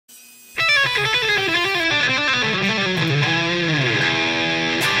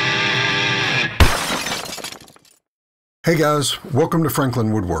Hey guys, welcome to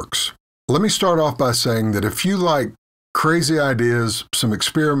Franklin Woodworks. Let me start off by saying that if you like crazy ideas, some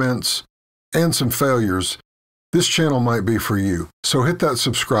experiments, and some failures, this channel might be for you. So hit that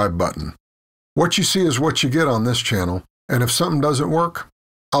subscribe button. What you see is what you get on this channel, and if something doesn't work,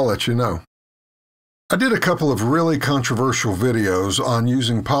 I'll let you know. I did a couple of really controversial videos on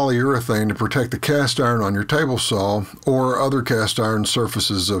using polyurethane to protect the cast iron on your table saw or other cast iron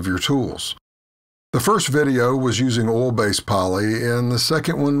surfaces of your tools. The first video was using oil-based poly, and the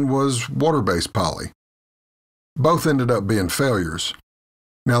second one was water-based poly. Both ended up being failures.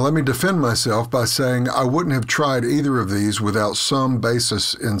 Now let me defend myself by saying I wouldn't have tried either of these without some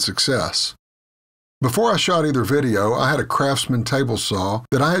basis in success. Before I shot either video, I had a Craftsman table saw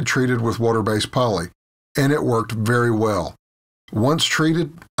that I had treated with water-based poly, and it worked very well. Once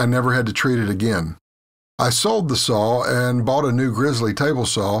treated, I never had to treat it again. I sold the saw and bought a new Grizzly table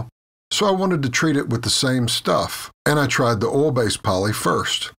saw, so I wanted to treat it with the same stuff, and I tried the oil-based poly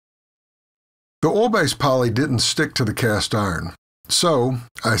first. The oil-based poly didn't stick to the cast iron, so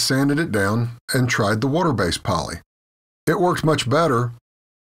I sanded it down and tried the water-based poly. It worked much better,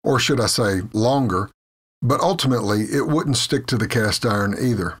 or should I say longer, but ultimately it wouldn't stick to the cast iron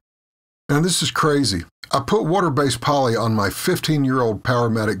either. Now this is crazy. I put water-based poly on my 15-year-old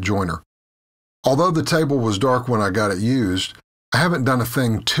Powermatic joiner. Although the table was dark when I got it used, I haven't done a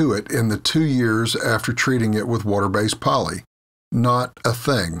thing to it in the 2 years after treating it with water-based poly. Not a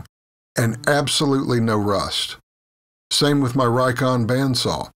thing. And absolutely no rust. Same with my Rikon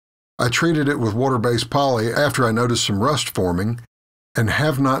bandsaw. I treated it with water-based poly after I noticed some rust forming and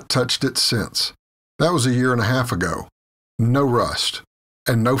have not touched it since. That was a year and a half ago. No rust.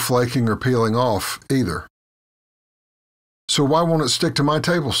 And no flaking or peeling off either. So why won't it stick to my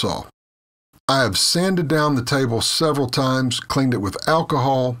table saw? I have sanded down the table several times, cleaned it with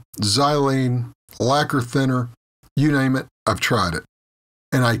alcohol, xylene, lacquer thinner, you name it, I've tried it.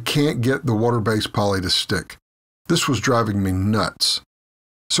 And I can't get the water-based poly to stick. This was driving me nuts.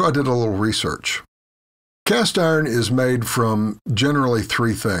 So I did a little research. Cast iron is made from generally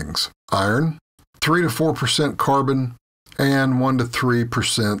 3 things: iron, 3 to 4% carbon, and 1 to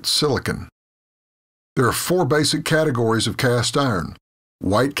 3% silicon. There are 4 basic categories of cast iron: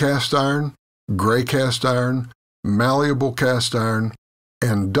 white cast iron, gray cast iron, malleable cast iron,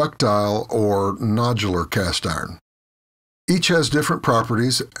 and ductile or nodular cast iron. Each has different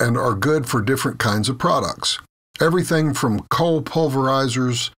properties and are good for different kinds of products. Everything from coal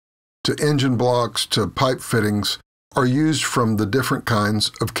pulverizers to engine blocks to pipe fittings are used from the different kinds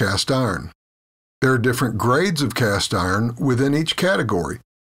of cast iron. There are different grades of cast iron within each category,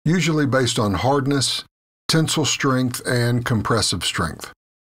 usually based on hardness, tensile strength, and compressive strength.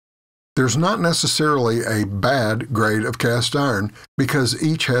 There's not necessarily a bad grade of cast iron because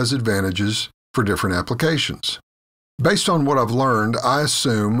each has advantages for different applications. Based on what I've learned, I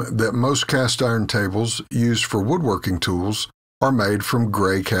assume that most cast iron tables used for woodworking tools are made from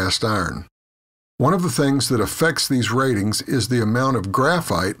gray cast iron. One of the things that affects these ratings is the amount of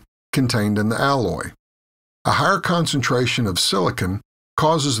graphite contained in the alloy. A higher concentration of silicon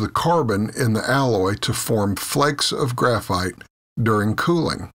causes the carbon in the alloy to form flakes of graphite during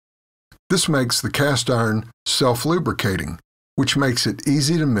cooling. This makes the cast iron self-lubricating, which makes it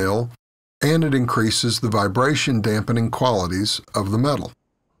easy to mill, and it increases the vibration dampening qualities of the metal.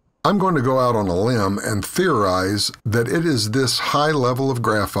 I'm going to go out on a limb and theorize that it is this high level of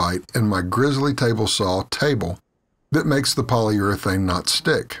graphite in my Grizzly table saw table that makes the polyurethane not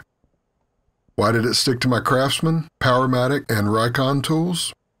stick. Why did it stick to my Craftsman, Powermatic, and Rikon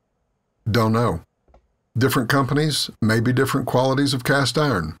tools? Don't know. Different companies, maybe different qualities of cast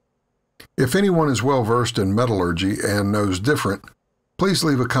iron. If anyone is well versed in metallurgy and knows different, please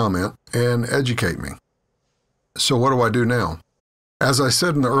leave a comment and educate me. So what do I do now? As I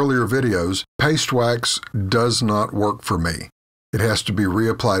said in the earlier videos, paste wax does not work for me. It has to be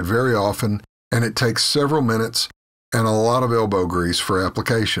reapplied very often, and it takes several minutes and a lot of elbow grease for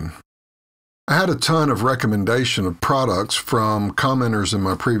application. I had a ton of recommendation of products from commenters in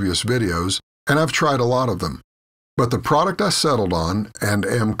my previous videos, and I've tried a lot of them. But the product I settled on and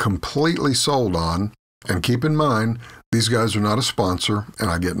am completely sold on, and keep in mind, these guys are not a sponsor and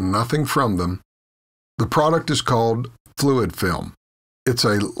I get nothing from them, the product is called Fluid Film. It's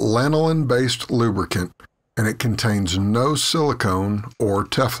a lanolin-based lubricant and it contains no silicone or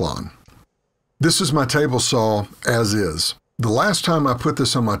Teflon. This is my table saw as is. The last time I put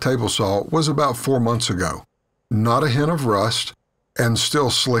this on my table saw was about 4 months ago. Not a hint of rust and still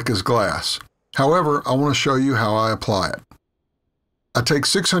slick as glass. However, I want to show you how I apply it. I take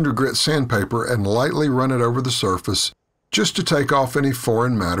 600 grit sandpaper and lightly run it over the surface just to take off any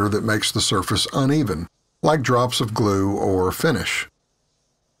foreign matter that makes the surface uneven. like drops of glue or finish.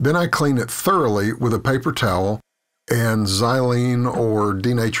 Then I clean it thoroughly with a paper towel and xylene or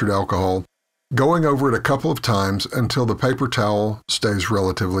denatured alcohol, going over it a couple of times until the paper towel stays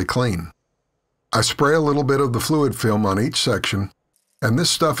relatively clean. I spray a little bit of the fluid film on each section, and this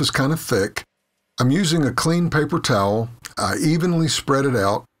stuff is kind of thick. I'm using a clean paper towel. I evenly spread it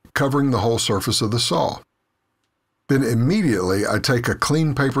out, covering the whole surface of the saw. Then immediately I take a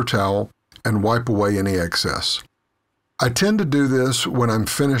clean paper towel and wipe away any excess. I tend to do this when I'm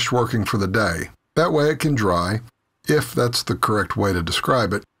finished working for the day. That way it can dry, if that's the correct way to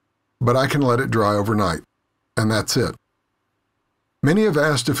describe it, but I can let it dry overnight, and that's it. Many have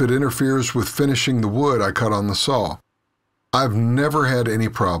asked if it interferes with finishing the wood I cut on the saw. I've never had any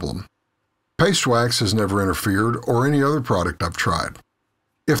problem. Paste wax has never interfered, or any other product I've tried.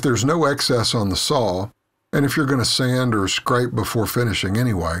 If there's no excess on the saw, and if you're going to sand or scrape before finishing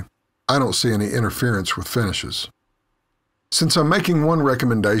anyway, I don't see any interference with finishes. Since I'm making one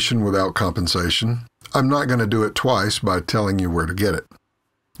recommendation without compensation, I'm not going to do it twice by telling you where to get it.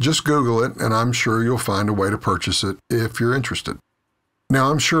 Just Google it, and I'm sure you'll find a way to purchase it if you're interested.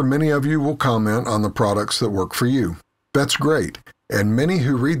 Now, I'm sure many of you will comment on the products that work for you. That's great, and many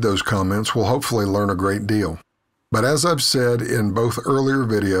who read those comments will hopefully learn a great deal. But as I've said in both earlier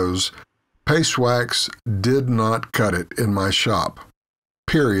videos, paste wax did not cut it in my shop.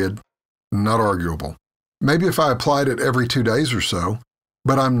 Period. Not arguable. Maybe if I applied it every 2 days or so,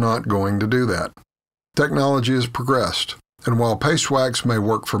 but I'm not going to do that. Technology has progressed, and while paste wax may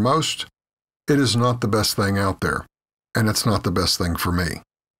work for most, it is not the best thing out there, and it's not the best thing for me.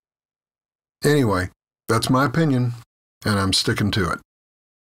 Anyway, that's my opinion, and I'm sticking to it.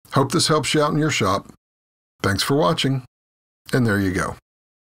 Hope this helps you out in your shop. Thanks for watching, and there you go.